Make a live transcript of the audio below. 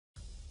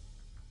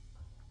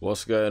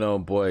What's going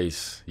on,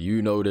 boys?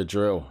 You know the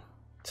drill.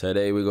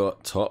 Today we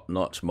got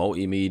Topnotch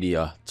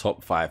Multimedia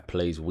top 5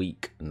 plays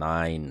week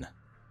 9.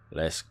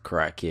 Let's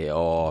crack it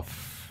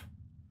off.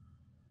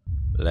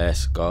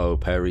 Let's go,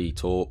 Perry.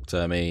 Talk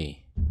to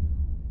me.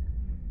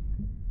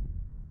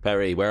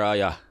 Perry, where are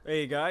ya?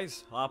 Hey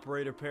guys,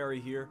 Operator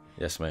Perry here.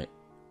 Yes, mate.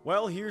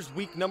 Well, here's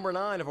week number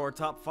 9 of our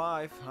top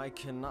 5. I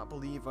cannot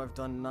believe I've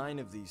done 9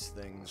 of these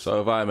things. So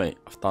have I, mate.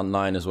 I've done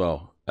 9 as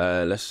well.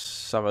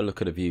 Let's have a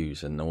look at the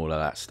views and all of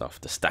that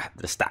stuff. The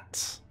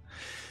stats.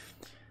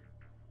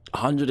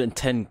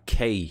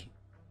 110k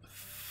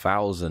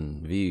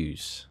thousand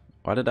views.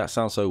 Why did that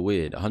sound so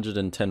weird?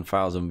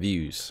 110,000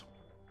 views.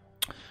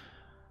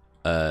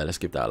 Let's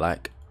give that a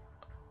like.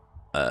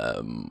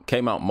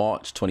 Came out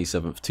March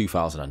 27th,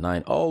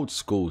 2009. Old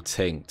school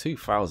ting.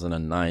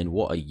 2009.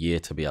 What a year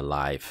to be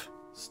alive.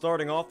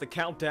 Starting off the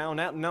countdown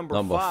at number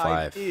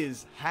 5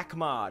 is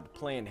Hackmod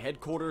playing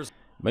Headquarters.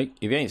 Mate,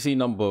 if you ain't seen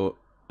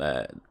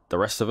the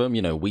rest of them,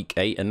 you know, week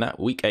 8 and that.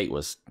 Week 8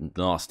 was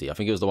nasty. I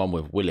think it was the one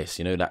with Willis,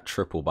 you know, that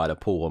triple by the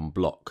pool on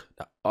block.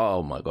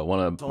 Oh my god, one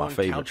of my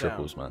favorite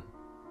triples, man.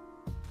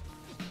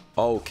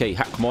 Okay,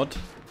 Hackmod.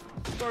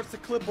 Starts the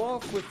clip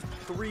off with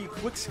 3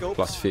 quick scopes.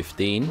 Plus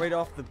 15. Right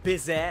off the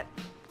bizat.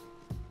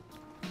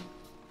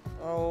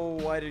 Oh,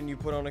 why didn't you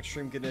put on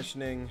extreme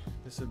conditioning?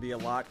 This would be a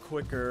lot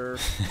quicker.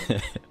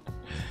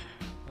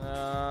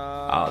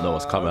 I don't know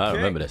what's coming. Okay. I don't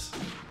remember this.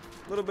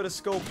 A little bit of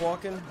scope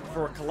walking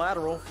for a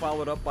collateral,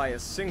 followed up by a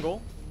single.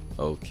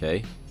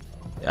 Okay.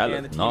 Yeah,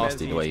 that looked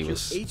nasty the way he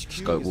was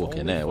scope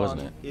walking there,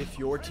 wasn't it? If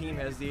your team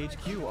has the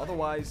HQ,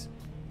 otherwise,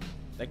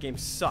 that game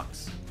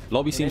sucks.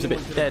 Lobby seems a bit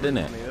dead, isn't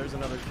it? There's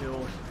another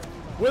kill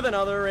with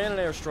another and an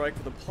airstrike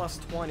for the plus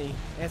 20.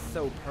 That's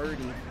so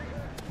pretty.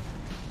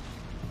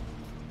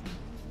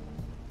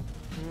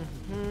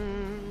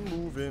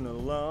 Moving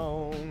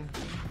along.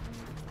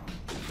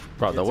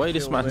 Bro, the way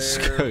this man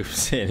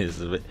scopes in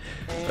is a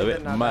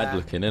bit mad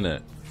looking, isn't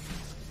it?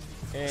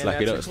 It's like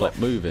he don't stop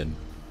moving.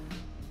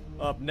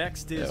 Up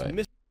next is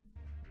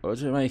what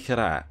do you make of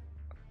that?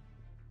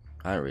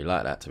 I don't really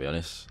like that, to be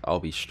honest. I'll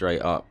be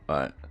straight up.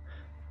 Like,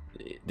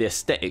 the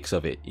aesthetics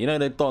of it, you know,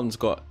 the Don's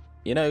got,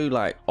 you know,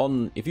 like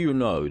on, if you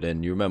know,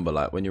 then you remember,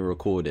 like when you're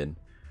recording,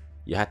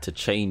 you had to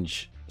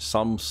change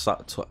some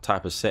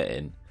type of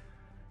setting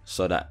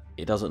so that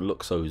it doesn't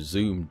look so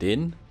zoomed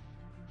in.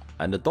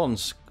 And the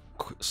Don's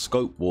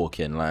scope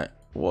walking, like,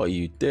 what are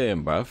you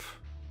doing, bruv?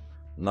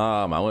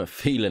 Nah, man, I wasn't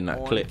feeling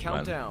that clip,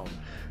 man.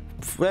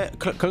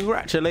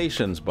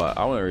 Congratulations, but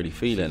I wasn't really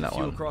feeling that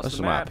one. That's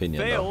my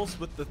opinion. Fails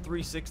with the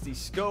 360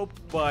 scope,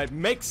 but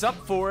makes up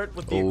for it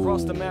with the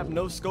across the map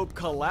no scope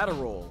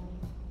collateral.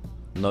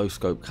 No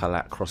scope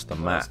across the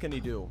map. What else can he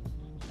do?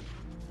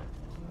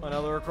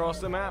 Another across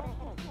the map.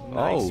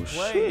 Nice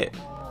play. Shit.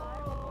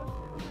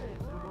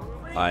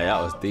 Aye,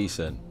 that was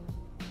decent.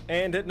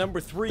 And at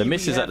number 3, the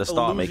misses at the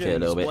start make it a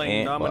little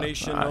bit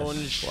domination on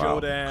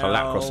Showdown.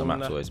 Collab across the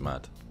map's always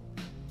mad.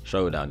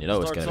 Showdown, you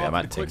know it's going to be a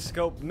mad thing. Quick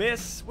scope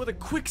miss with a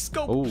quick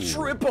scope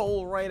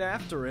triple right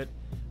after it.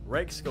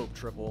 Reg scope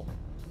triple.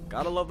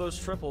 Gotta love those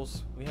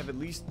triples. We have at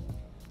least,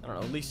 I don't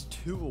know, at least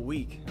 2 a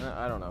week.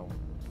 I don't know.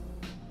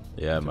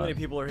 Yeah, man. Too many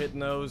people are hitting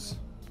those.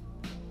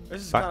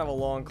 This is kind of a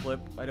long clip.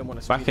 I didn't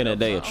want to. Back in the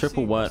day, a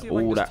triple weren't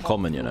all that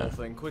common, you know.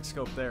 Quick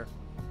scope there.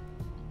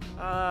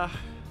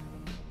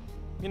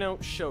 You know,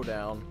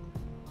 Showdown.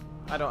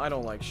 I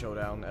don't like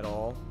Showdown at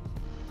all.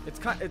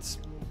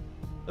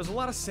 There's a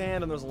lot of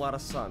sand and there's a lot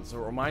of sun, so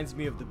it reminds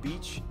me of the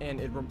beach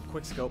and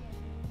quick scope,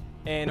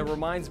 and it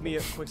reminds me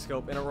of quick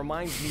scope, and it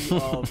reminds me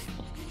of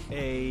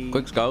a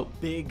quick scope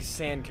big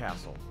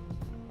sandcastle.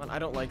 I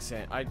don't like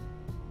sand.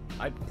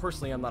 I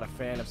personally am not a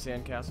fan of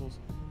sandcastles.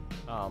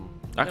 I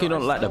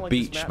don't like the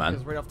beach, man.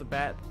 Because right off the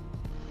bat,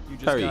 you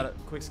just gotta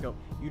quick scope.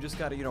 You just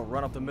gotta, you know,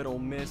 run up the middle,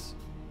 miss.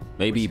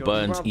 Maybe he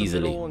burns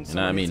easily. You know what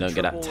I mean? Don't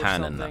get that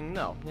tan and that.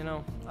 No, you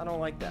know, I don't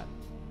like that.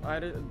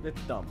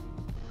 It's dumb.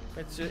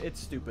 It's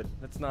stupid.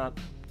 That's not.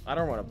 I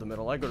don't run up the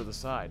middle. I go to the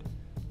side.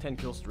 10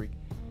 kill streak.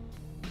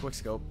 Quick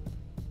scope.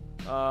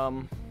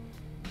 You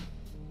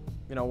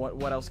know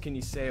what else can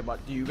you say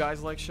about? Do you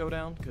guys like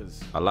Showdown?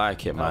 Because I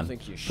like it, man. I don't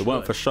think you should. If it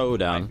weren't for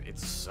Showdown, it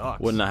sucks.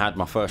 Wouldn't have had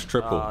my first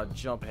triple.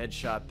 Jump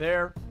headshot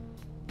there.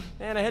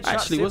 And a headshot.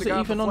 Actually, was it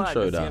even on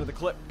Showdown? The end of the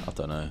clip. I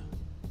don't know.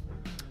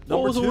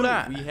 What was all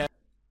that?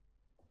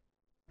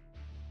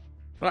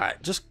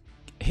 Right, just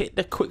hit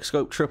the quick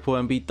scope triple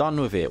and be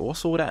done with it.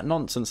 What's all that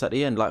nonsense at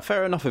the end? Like,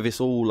 fair enough if it's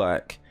all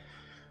like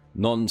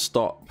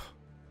non-stop,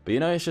 but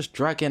you know, it's just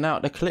dragging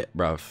out the clip,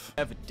 bruv.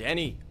 Have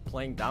Denny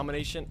playing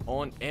domination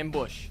on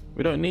ambush.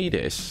 We don't need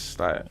it. It's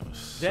like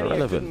Denny,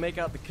 irrelevant. I couldn't make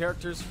out the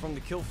characters from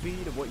the kill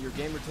feed of what your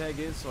gamer tag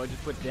is, so I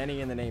just put Denny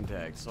in the name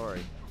tag.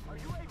 Sorry.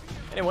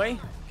 Anyway,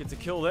 gets a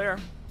kill there.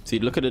 See,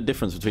 look at the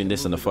difference between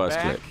this and the first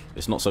clip.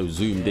 It's not so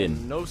zoomed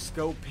in. No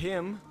scope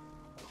him.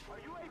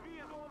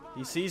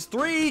 He sees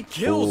 3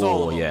 kills.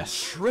 All yes,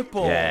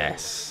 triple.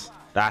 Yes,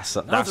 that's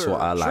what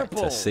I like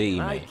to see,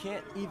 mate. I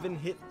can't even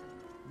hit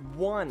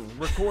 1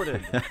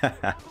 recorded.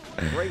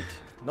 Great,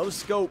 no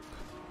scope.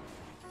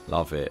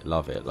 Love it,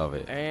 love it, love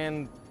it.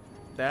 And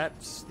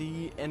that's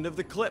the end of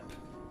the clip.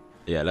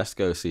 Yeah, let's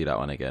go see that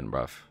one again,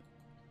 bruv.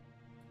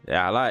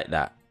 Yeah, I like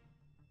that.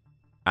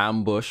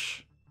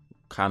 Ambush,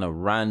 kind of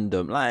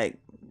random, like,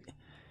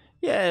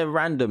 yeah,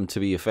 random to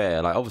be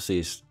fair. Like, obviously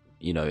it's,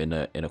 you know, in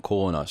a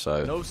corner,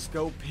 so no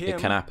scope him. it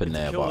can happen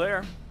there. Kill But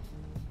there.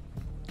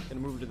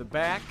 Gonna move to the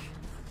back,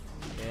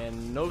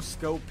 and no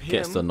scope him.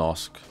 gets the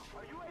Nosk,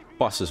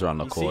 busts around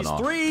the corner. Sees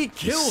 3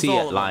 kills. You see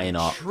all it line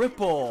up.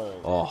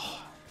 Triple. Oh,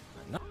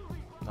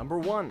 Number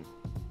 1.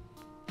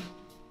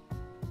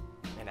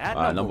 And at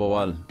all right, number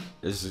one.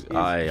 This is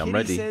I'm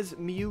ready. Says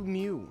Mew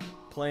Mew,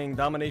 playing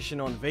Domination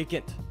on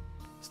Vacant.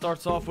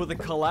 Starts off with a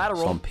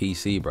collateral. It's on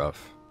PC, bruv.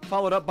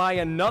 Followed up by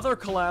another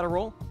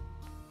collateral.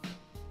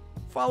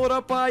 Followed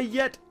up by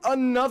yet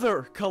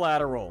another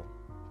collateral.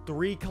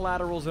 3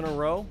 collaterals in a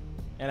row.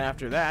 And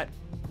after that,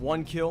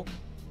 1 kill,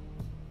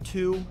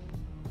 2,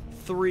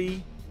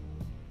 3,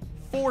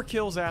 4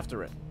 kills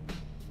after it.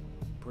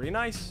 Pretty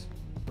nice.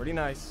 Pretty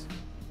nice.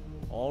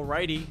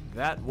 Alrighty,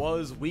 that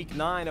was week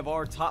 9 of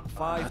our top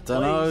 5 I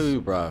don't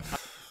know, bruv.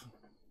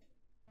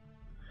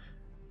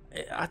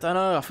 I don't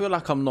know. I feel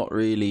like I'm not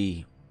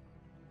really.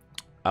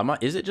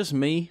 Is it just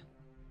me?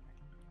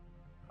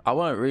 I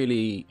weren't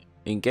really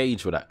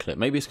engaged with that clip.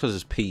 Maybe it's because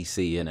it's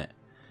PC, innit?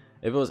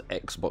 If it was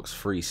Xbox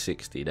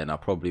 360, then I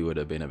probably would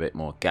have been a bit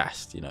more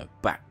gassed. You know,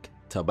 back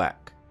to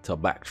back to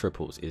back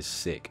triples is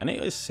sick, and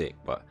it is sick.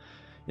 But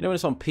you know, when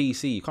it's on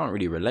PC, you can't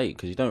really relate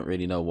because you don't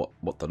really know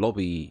what the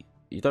lobby.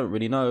 You don't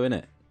really know,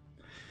 innit?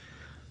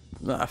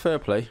 Nah, fair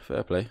play,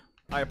 fair play.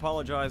 I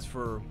apologize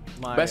for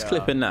my best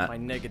clip in that. My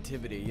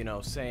negativity, you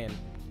know, saying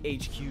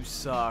HQ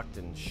sucked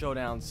and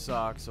Showdown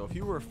sucked. So if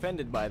you were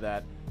offended by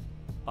that,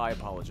 I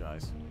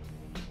apologize.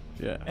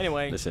 Yeah.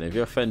 Anyway, listen, if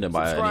you're offended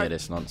by any of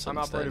this nonsense, I'm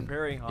Operator then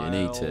Perry. you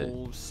need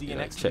to see you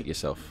next check week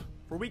yourself.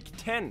 For week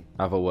 10.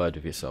 Have a word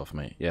with yourself,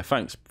 mate. Yeah,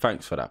 thanks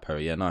for that,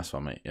 Perry. Yeah, nice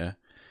one, mate. Yeah.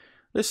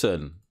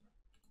 Listen,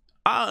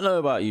 I don't know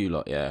about you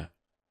lot, yeah,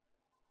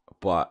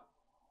 but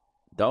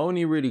the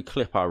only really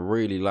clip I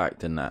really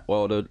liked in that,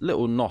 well, the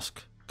little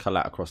Nosk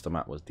collat across the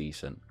map was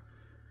decent.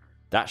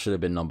 That should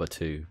have been number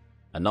 2,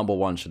 and number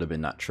 1 should have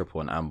been that triple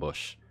and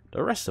ambush.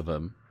 The rest of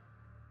them,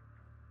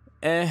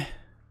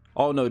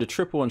 oh no, the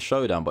triple and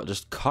showdown, but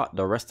just cut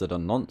the rest of the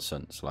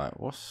nonsense. Like,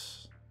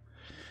 what's...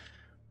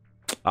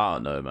 I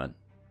don't know, man.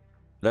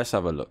 Let's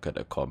have a look at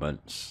the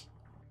comments.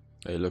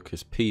 Hey, look,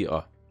 it's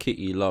Peter.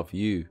 Kitty, love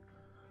you.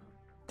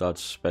 Dutch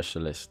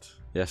specialist.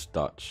 Yes,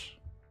 Dutch.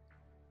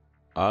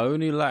 I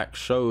only like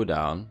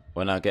showdown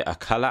when I get a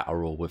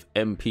collateral with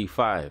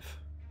MP5.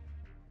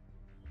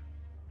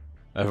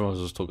 Everyone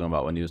was talking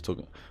about when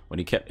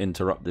he kept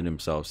interrupting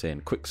himself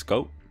saying quick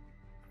scope.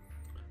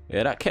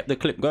 Yeah, that kept the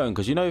clip going,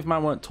 because you know, if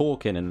man weren't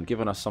talking and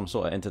giving us some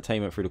sort of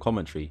entertainment through the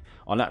commentary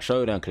on that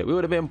showdown clip, we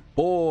would have been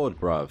bored,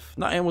 bruv.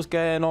 Nothing was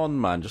going on,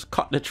 man. Just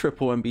cut the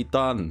triple and be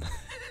done.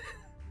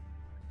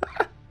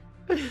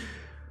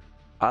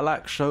 I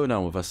like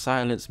showdown with a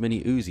silenced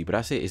mini Uzi, but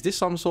that's it. Is this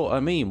some sort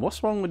of meme?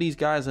 What's wrong with these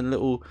guys and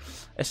little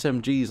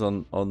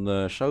SMGs on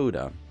the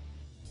showdown?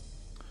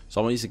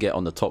 Someone needs to get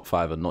on the top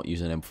 5 and not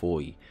using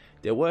M40.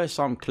 There were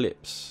some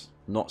clips,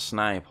 not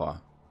sniper,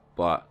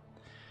 but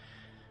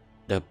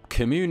the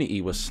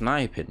community was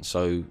sniping.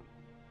 So,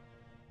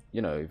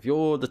 you know, if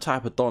you're the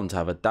type of don to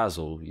have a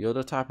dazzle, you're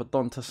the type of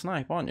don to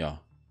snipe, aren't you?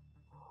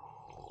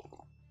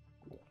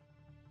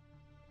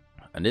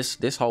 And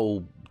this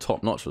whole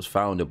Topnotch was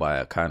founded by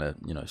a kind of,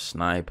 you know,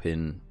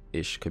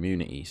 sniping-ish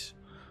communities.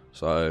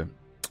 So,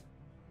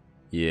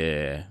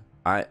 yeah.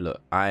 I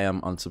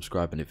am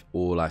unsubscribing if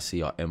all I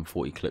see are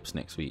M40 clips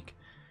next week.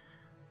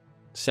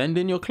 Send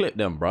in your clip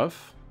then, bruv.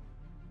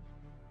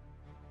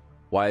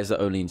 Why is there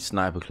only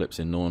sniper clips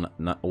in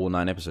all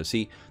 9 episodes?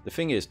 See, the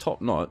thing is,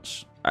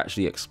 Topnotch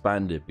actually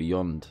expanded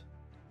beyond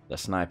the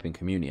sniping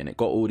community, and it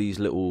got all these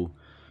little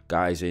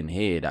guys in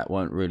here that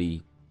weren't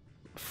really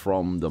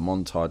from the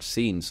Montage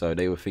scene, so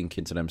they were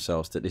thinking to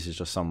themselves that this is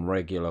just some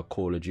regular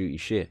Call of Duty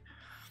shit.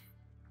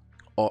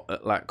 Or,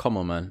 like, come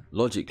on, man.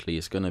 Logically,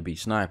 it's gonna be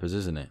snipers,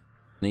 isn't it?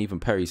 And even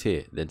Perry's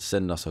here. Then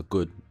send us a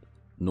good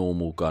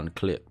normal gun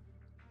clip.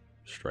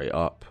 Straight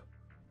up.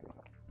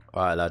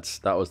 Alright, lads,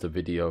 that was the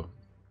video.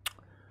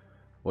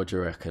 What do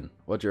you reckon?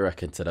 What do you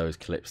reckon to those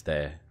clips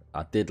there?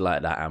 I did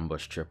like that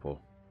ambush triple.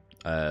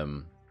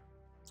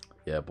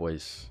 Yeah,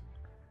 boys,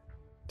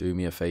 do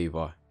me a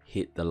favor,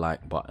 hit the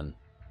like button.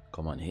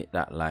 Come on, hit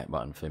that like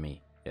button for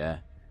me. Yeah,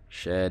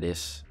 share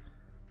this,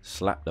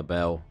 slap the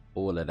bell,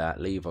 all of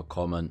that. Leave a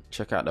comment,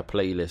 check out the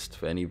playlist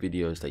for any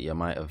videos that you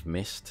might have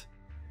missed.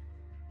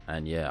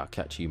 And yeah, I'll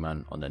catch you,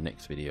 man, on the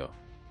next video.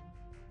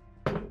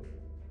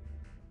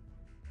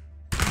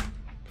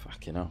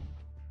 Fucking hell.